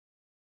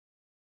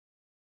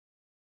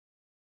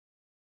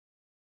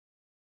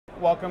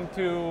welcome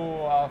to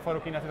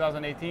Photokina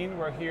 2018.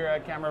 We're here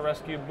at Camera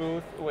Rescue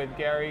booth with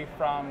Gary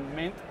from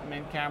MiNT.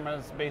 MiNT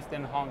Cameras based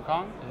in Hong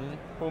Kong,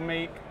 who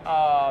make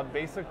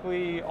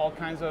basically all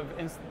kinds of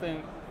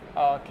instant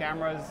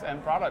cameras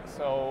and products.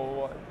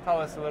 So tell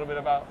us a little bit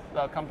about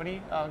the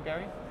company,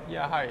 Gary.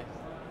 Yeah, hi.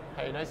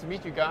 Hey, nice to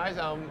meet you guys.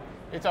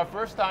 It's our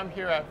first time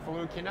here at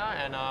Photokina,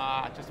 and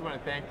I just want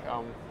to thank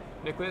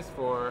Nicholas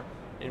for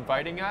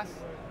inviting us.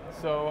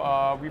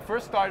 So we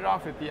first started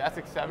off with the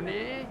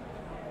SX70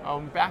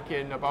 back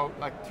in about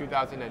like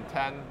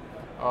 2010.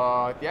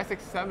 The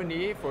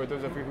SX70, for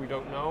those of you who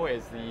don't know,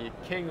 is the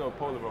king of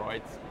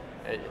Polaroids.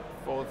 It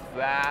folds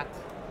flat.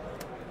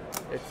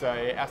 It's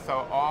a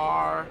SLR.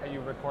 Are you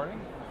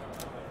recording?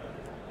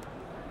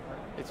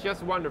 It's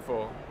just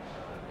wonderful.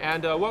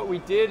 And what we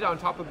did on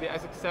top of the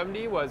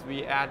SX70 was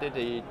we added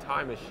a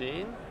time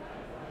machine,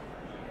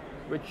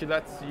 which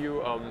lets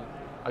you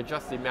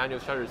adjust the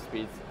manual shutter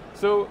speeds.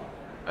 So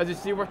as you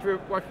see, what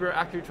we're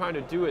actually trying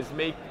to do is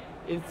make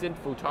instant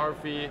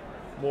photography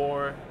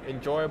more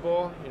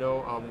enjoyable,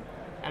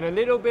 and a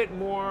little bit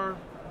more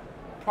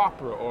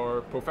proper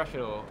or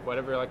professional,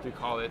 whatever you like to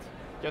call it.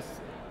 Just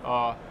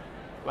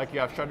like you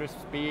have shutter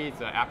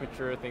speeds,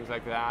 aperture, things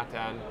like that.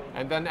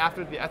 And then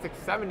after the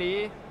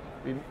SX70,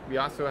 we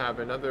also have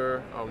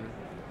another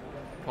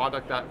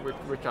product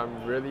which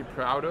I'm really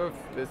proud of.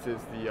 This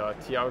is the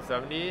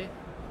TL70.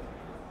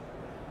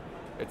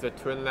 It's a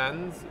twin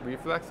lens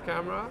reflex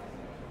camera.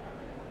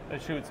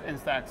 It shoots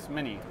Instax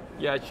Mini.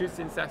 Yeah, it shoots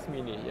Instax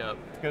Mini, yeah.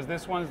 Because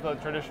this one's the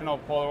traditional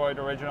Polaroid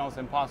originals,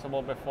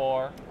 Impossible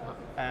before,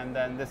 and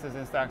then this is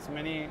Instax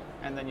Mini,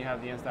 and then you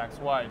have the Instax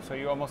Wide. So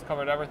you almost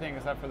covered everything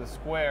except for the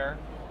square.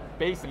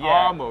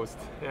 Almost,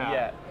 yeah.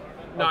 Yet.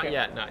 Not Okay.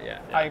 yet, not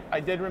yet. Yeah. I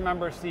did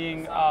remember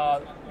seeing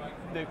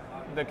the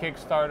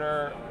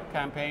Kickstarter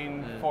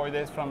campaign for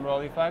this from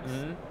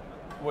Rolleiflex,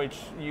 which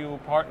you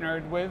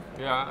partnered with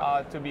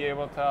to be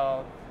able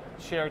to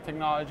share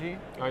technology.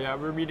 Oh yeah,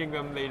 we're meeting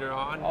them later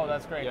on. Oh,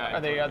 that's great. Yeah,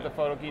 Are they at the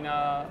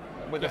Photokina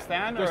with a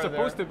stand? They're or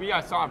supposed to be. I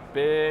saw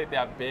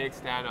that big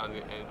stand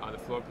on the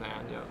floor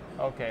plan.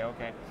 Yeah.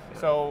 Okay.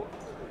 So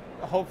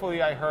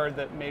hopefully, I heard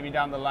that maybe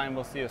down the line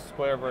we'll see a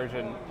square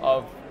version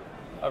of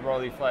a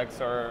Rolleiflex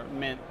or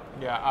MiNT.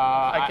 Yeah.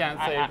 I can't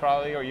say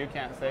probably, or you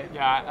can't say.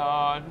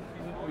 Yeah.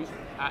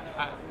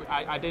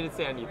 I didn't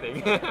say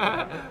anything.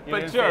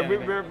 But sure,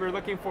 we're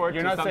looking forward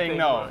You're to You're something.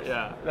 not saying no. More.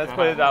 Yeah. Let's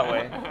put it that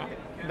way.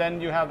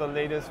 Then you have the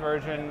latest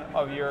version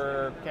of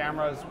your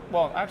cameras.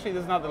 Well, actually,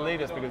 this is not the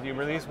latest because you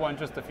released one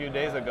just a few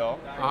days ago,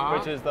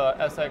 which is the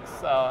SX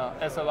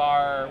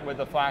SLR with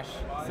the flash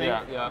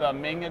sync, the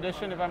Ming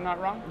edition, if I'm not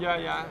wrong.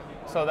 Yeah.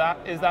 So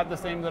is that the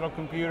same little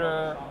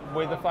computer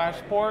with the flash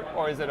port,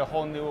 or is it a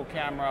whole new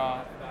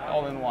camera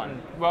all in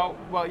one? Well,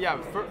 yeah.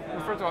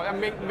 First of all,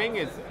 Ming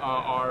is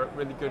our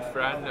really good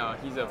friend.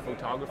 He's a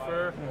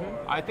photographer.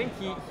 I think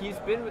he's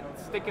been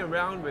sticking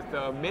around with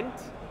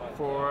MiNT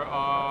for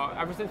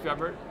ever since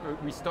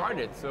we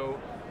started. So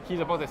he's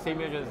about the same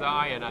age as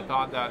I, and I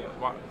thought that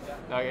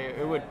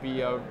it would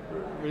be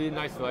really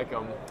nice to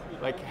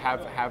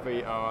have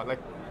a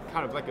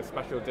kind of like a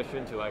special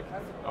addition to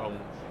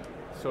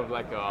sort of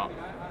like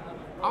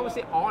I would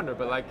say honor,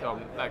 but like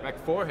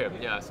for him,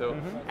 yeah. So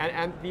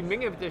and the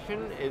Ming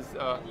edition is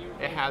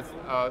it has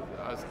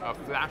a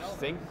flash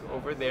sync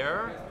over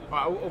there,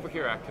 over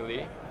here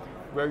actually,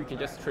 where you can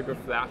just trigger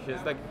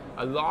flashes. Like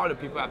a lot of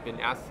people have been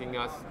asking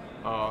us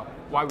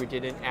why we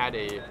didn't add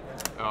a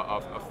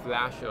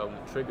flash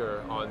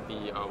trigger on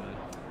the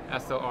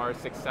SLR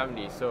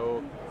 670.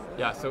 So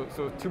yeah, so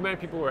too many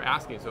people were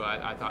asking, so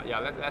I thought,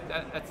 yeah,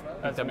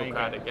 that's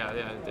democratic.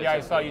 Yeah, I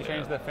saw you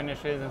change the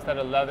finishes. Instead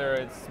of leather,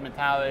 it's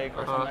metallic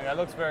or something. That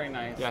looks very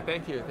nice. Yeah,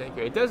 thank you.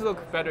 It does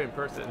look better in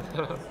person.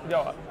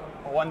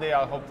 One day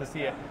I'll hope to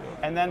see it.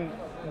 And then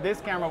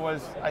this camera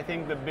was, I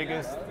think, the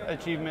biggest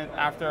achievement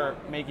after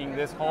making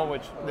this whole,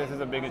 which this is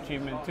a big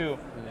achievement too.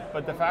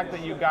 But the fact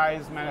that you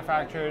guys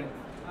manufactured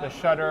the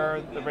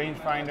shutter, the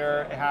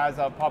rangefinder, it has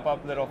a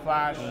pop-up little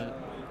flash,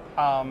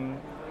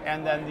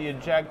 and then the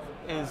eject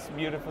is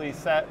beautifully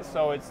set,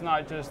 so it's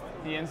not just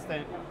the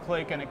instant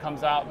click and it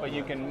comes out, but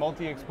you can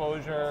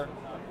multi-exposure.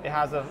 It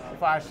has a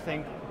flash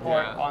sync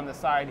port on the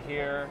side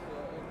here.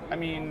 I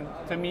mean,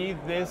 to me,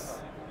 this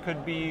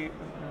could be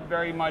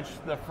very much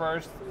the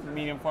first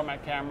medium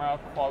format camera,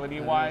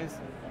 quality-wise,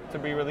 to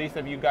be released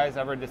if you guys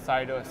ever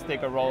decide to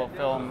stick a roll of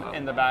film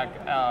in the back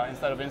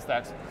instead of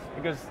Instax.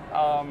 Because,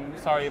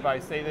 sorry if I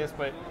say this,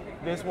 but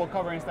this will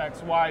cover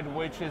Instax Wide,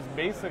 which is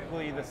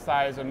basically the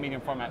size of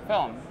medium format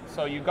film.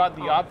 So you got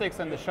the optics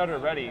and the shutter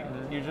ready.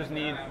 You just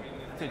need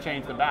to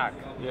change the back.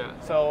 Yeah.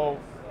 So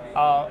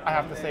I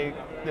have to say,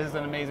 this is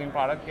an amazing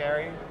product,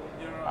 Gary.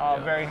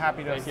 Very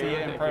happy to see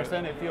it in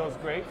person. It feels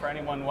great. For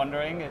anyone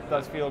wondering, it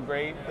does feel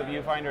great. The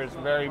viewfinder is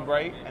very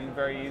bright and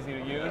very easy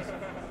to use.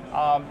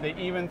 They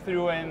even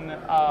threw in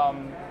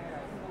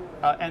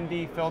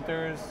ND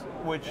filters,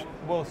 which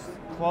will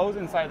close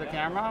inside the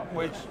camera,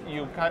 which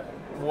you cut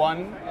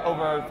one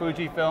over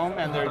Fujifilm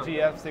and their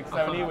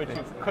GF670, which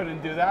you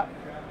couldn't do that.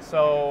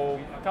 So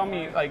tell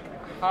me, like,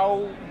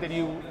 how did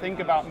you think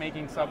about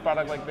making a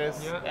product like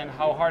this, and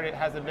how hard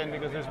has it been?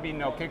 Because there's been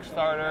no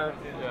Kickstarter.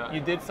 Yeah. You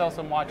did sell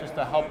some watches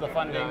to help the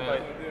funding,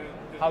 but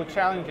how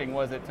challenging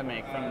was it to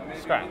make from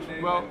scratch?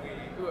 Well,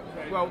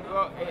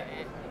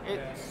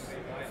 it's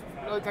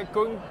like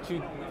going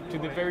to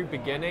the very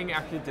beginning,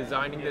 actually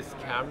designing this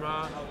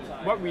camera.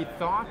 What we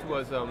thought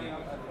was,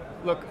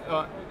 look.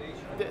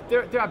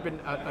 There have been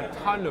a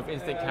ton of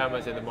instant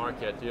cameras in the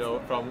market, you know,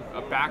 from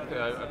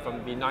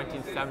from the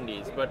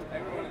 1970s. But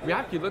we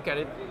have to look at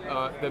it.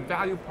 The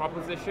value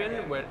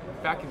proposition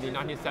back in the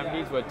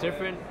 1970s was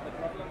different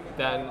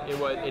than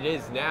it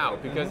is now.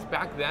 Because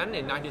back then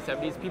in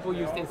 1970s, people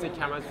used instant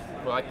cameras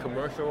for like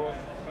commercial,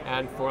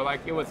 and for like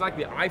it was like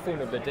the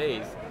iPhone of the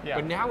days. Yeah.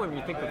 But now when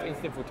we think of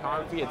instant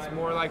photography, it's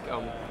more like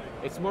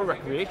it's more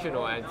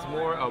recreational, and it's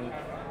more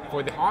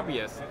for the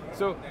hobbyists.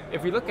 So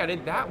if we look at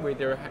it that way,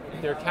 there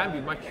can be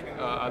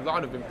a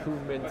lot of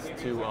improvements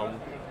to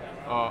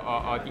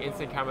the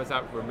instant cameras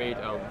that were made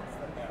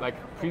like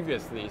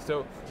previously.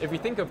 So if we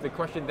think of the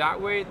question that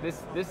way,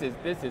 this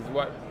is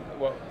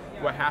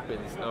what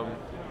happens.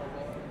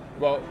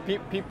 Well,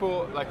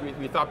 people like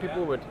we thought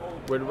people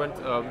would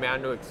want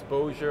manual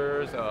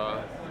exposures,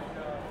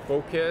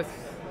 focus,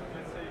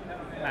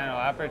 Manual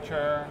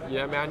aperture.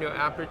 Yeah, manual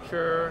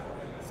aperture,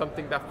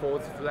 something that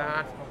folds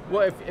flat.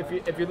 Well,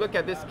 if you look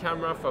at this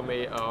camera from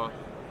a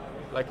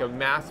like a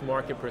mass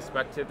market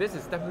perspective, this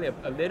is definitely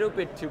a little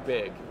bit too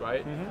big,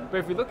 right? But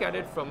if you look at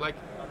it from like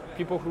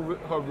people who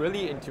are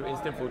really into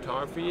instant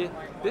photography,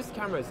 this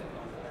camera is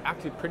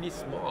actually pretty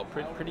small,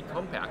 pretty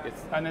compact.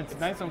 It's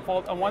nice and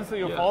fold. And once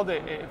you fold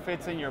it, it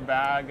fits in your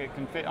bag. It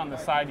can fit on the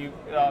side.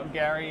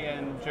 Gary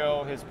and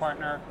Joe, his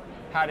partner,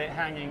 had it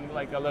hanging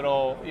like a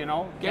little,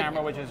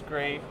 camera, which is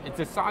great. It's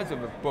the size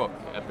of a book,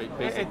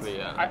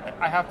 basically.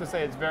 I have to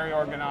say, it's very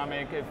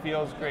ergonomic. It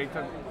feels great.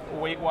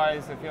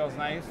 Weight-wise, it feels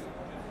nice.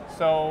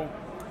 So,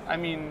 I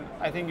mean,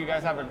 I think you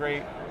guys have a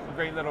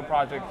great little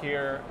project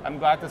here. I'm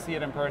glad to see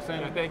it in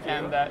person, thank you.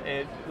 And that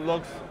it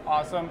looks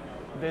awesome.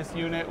 This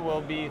unit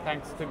will be,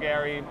 thanks to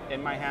Gary,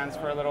 in my hands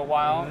for a little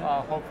while.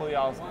 Hopefully,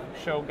 I'll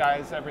show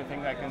guys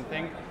everything I can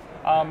think.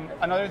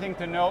 Another thing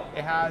to note,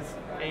 it has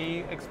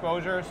A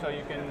exposure, so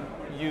you can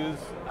use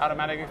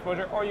automatic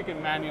exposure, or you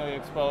can manually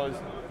expose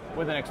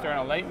with an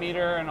external light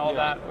meter and all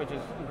that, which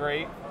is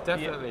great.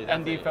 Definitely.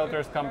 ND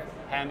filters come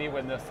handy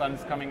when the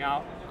sun's coming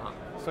out.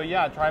 So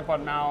yeah,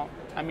 tripod mount.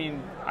 I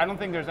mean, I don't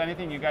think there's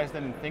anything you guys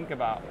didn't think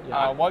about.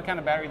 What kind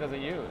of battery does it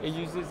use? It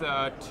uses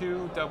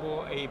 2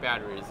 AA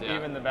batteries. Yeah.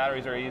 Even the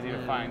batteries are easy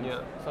to find.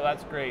 Yeah. So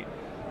that's great.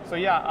 So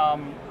yeah,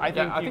 I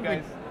think you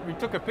guys. We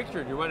took a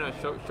picture. Do you want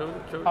to show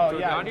the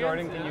audience?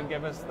 Jordan, can you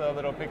give us the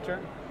little picture?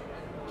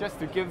 Just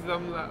to give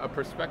them a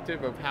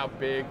perspective of how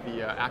big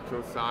the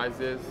actual size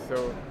is.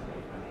 So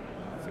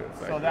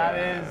that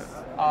is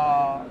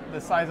the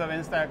size of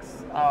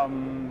Instax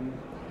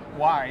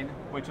wide,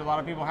 which a lot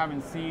of people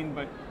haven't seen,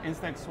 but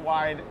Instax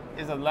wide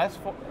is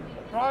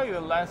probably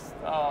the less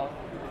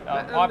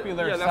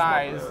popular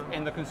size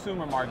in the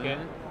consumer market.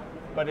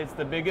 But it's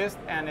the biggest,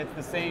 and it's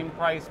the same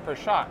price per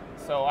shot.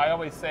 So I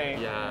always say,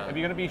 if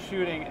you're going to be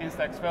shooting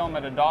Instax film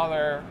at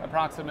 $1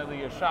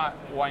 approximately a shot,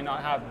 why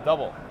not have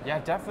double? Yeah,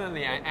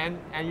 definitely. And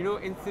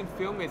instant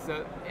film is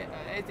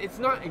it's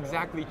not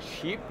exactly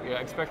cheap,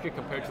 especially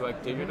compared to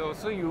like digital.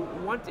 So you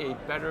want a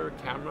better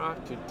camera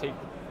to take,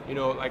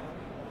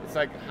 it's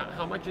like,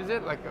 how much is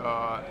it? Like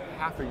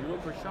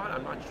 €0.50 per shot?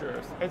 I'm not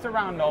sure. It's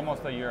around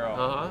almost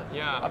 €1.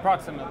 Yeah.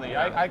 Approximately.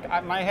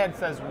 Yeah. My head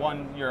says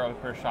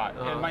 €1 per shot.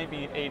 It might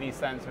be 80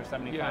 cents or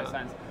 75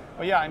 cents.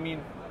 But yeah, I mean,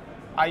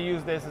 I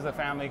use this as a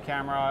family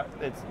camera.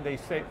 They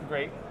sit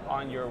great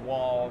on your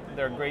wall.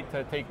 They're great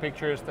to take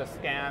pictures, to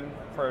scan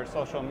for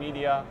social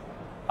media.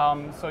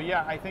 So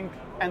yeah, I think,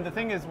 and the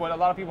thing is, what a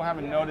lot of people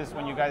haven't noticed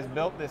when you guys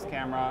built this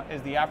camera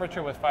is the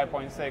aperture was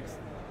 5.6.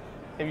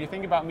 If you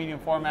think about medium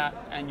format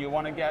and you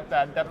want to get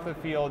that depth of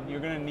field, you're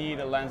going to need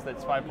a lens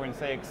that's 5.6.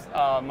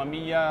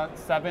 Mamiya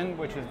 7,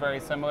 which is very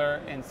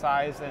similar in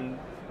size and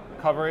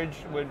coverage,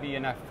 would be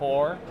an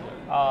f4.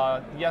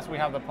 Yes, we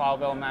have the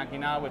Cameraville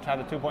Machina, which has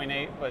a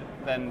 2.8, but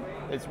then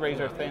it's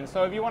razor thin.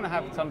 So if you want to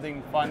have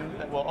something fun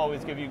that will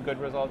always give you good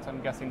results, I'm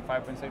guessing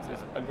 5.6 is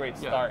a great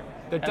start.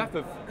 The depth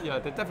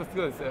of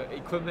field is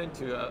equivalent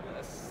to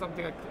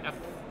something like f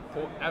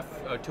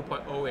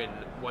 2.0 in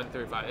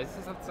 135. It's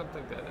just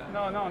something that.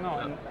 No.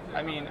 And,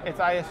 I mean, it's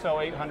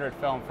ISO 800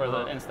 film for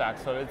the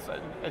Instax, so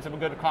it's a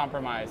good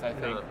compromise, I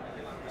think.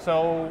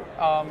 So,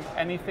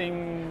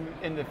 anything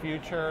in the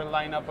future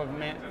lineup of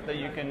MiNT that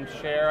you can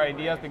share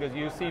ideas, because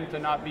you seem to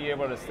not be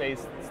able to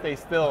stay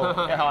still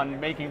on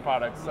making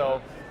products.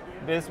 So,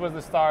 this was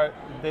the start.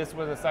 This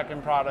was the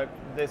second product.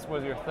 This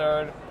was your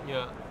third.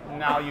 Yeah.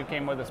 Now you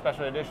came with a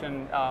special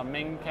edition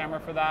Ming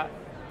camera for that.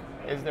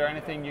 Is there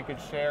anything you could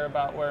share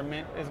about where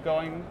MiNT is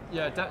going?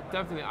 Yeah,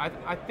 definitely.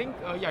 I think,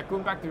 yeah,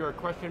 going back to your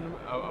question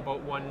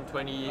about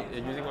 120,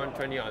 using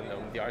 120 on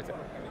the art.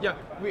 Yeah,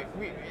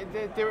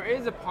 there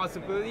is a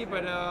possibility,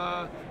 but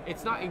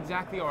it's not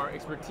exactly our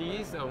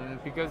expertise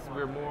because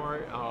we're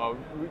more,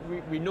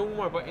 we know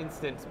more about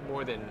instant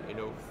more than,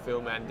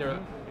 film, and there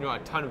are, a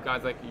ton of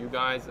guys like you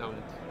guys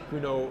who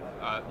know,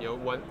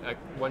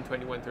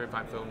 120,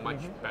 135 film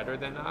much better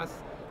than us.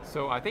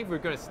 So I think we're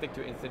going to stick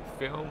to instant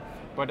film,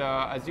 but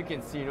as you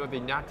can see, the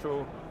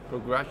natural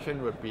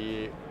progression would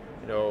be,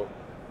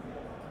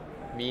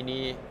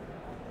 mini,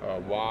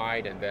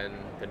 wide, and then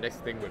the next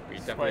thing would be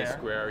definitely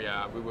square.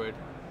 Yeah, we would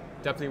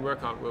definitely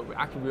work on.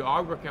 Actually, we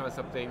are working on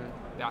something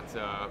that's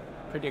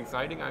pretty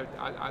exciting.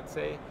 I'd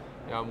say.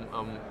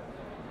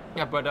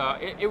 Yeah,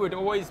 but it would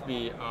always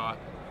be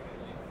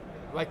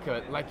like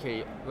a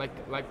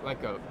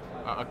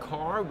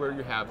car where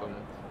you have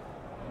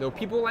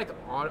people like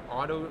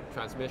auto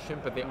transmission,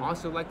 but they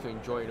also like to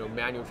enjoy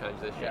manual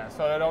transmission. Yeah,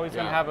 so it's always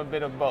going to have a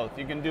bit of both.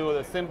 You can do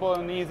the simple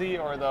and easy,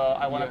 or the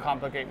I want to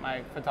complicate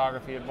my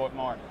photography a bit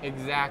more.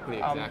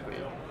 Exactly.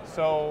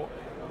 So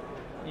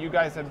you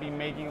guys have been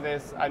making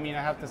this. I mean,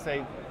 I have to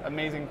say,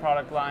 amazing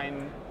product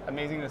line.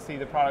 Amazing to see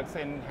the products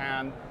in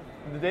hand.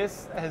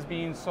 This has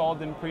been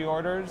sold in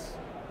pre-orders.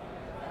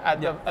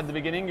 At the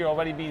beginning, you're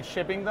already be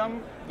shipping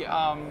them.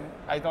 Yeah.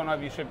 I don't know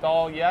if you shipped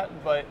all yet,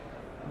 but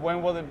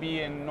when will it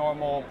be in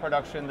normal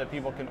production that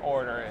people can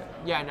order it?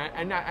 Yeah,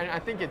 and I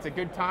think it's a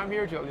good time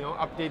here to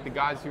update the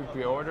guys who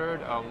pre-ordered.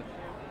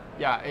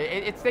 Yeah,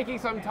 it's taking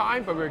some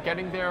time, but we're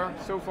getting there.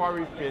 So far,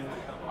 we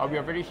have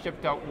already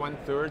shipped out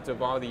 1/3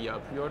 of all the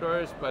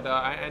pre-orders, but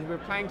and we're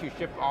planning to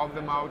ship all of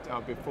them out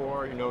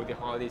before the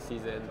holiday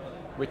season,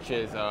 which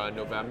is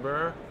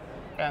November.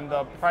 And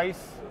the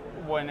price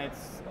when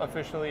it's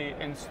officially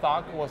in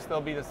stock will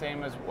still be the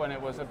same as when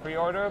it was a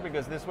pre-order,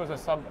 because this was a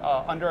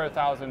under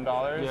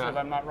 $1,000, if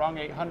I'm not wrong,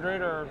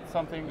 800 or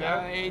something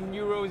there. Yeah, in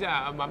euros,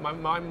 yeah.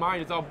 My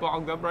mind is all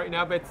bogged up right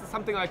now, but it's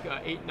something like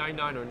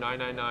 899 or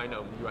 999.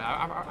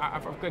 I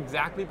forgot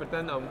exactly, but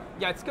then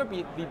yeah, it's gonna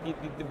be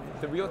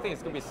the real thing.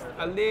 It's gonna be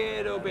a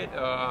little bit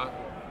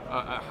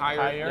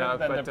higher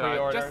than the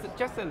pre-order.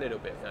 Just a little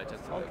bit.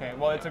 Okay,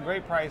 well, it's a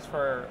great price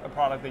for a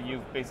product that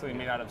you've basically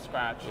made out of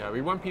scratch. Yeah,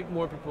 we want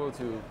more people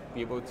to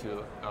be able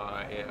to.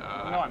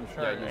 No, I'm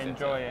sure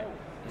enjoy it.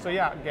 So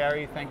yeah,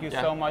 Gary, thank you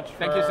so much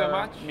for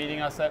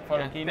meeting us at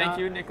Photokina. Thank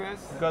you,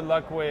 Nicholas. Good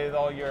luck with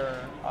all your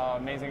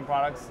amazing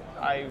products.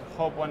 I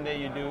hope one day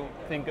you do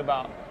think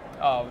about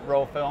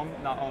roll film,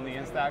 not only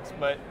Instax,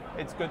 but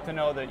it's good to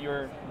know that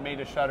you're made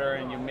a shutter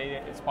and you made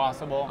it. It's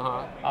possible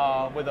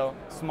with a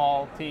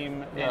small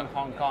team in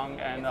Hong Kong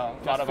and a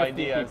lot of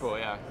ideas. People,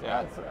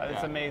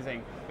 it's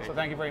amazing. So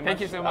thank you very much.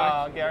 Thank you so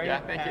much, Gary.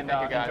 Yeah, thank you, and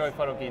guys. Enjoy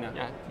Photokina.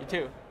 Yeah, you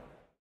too.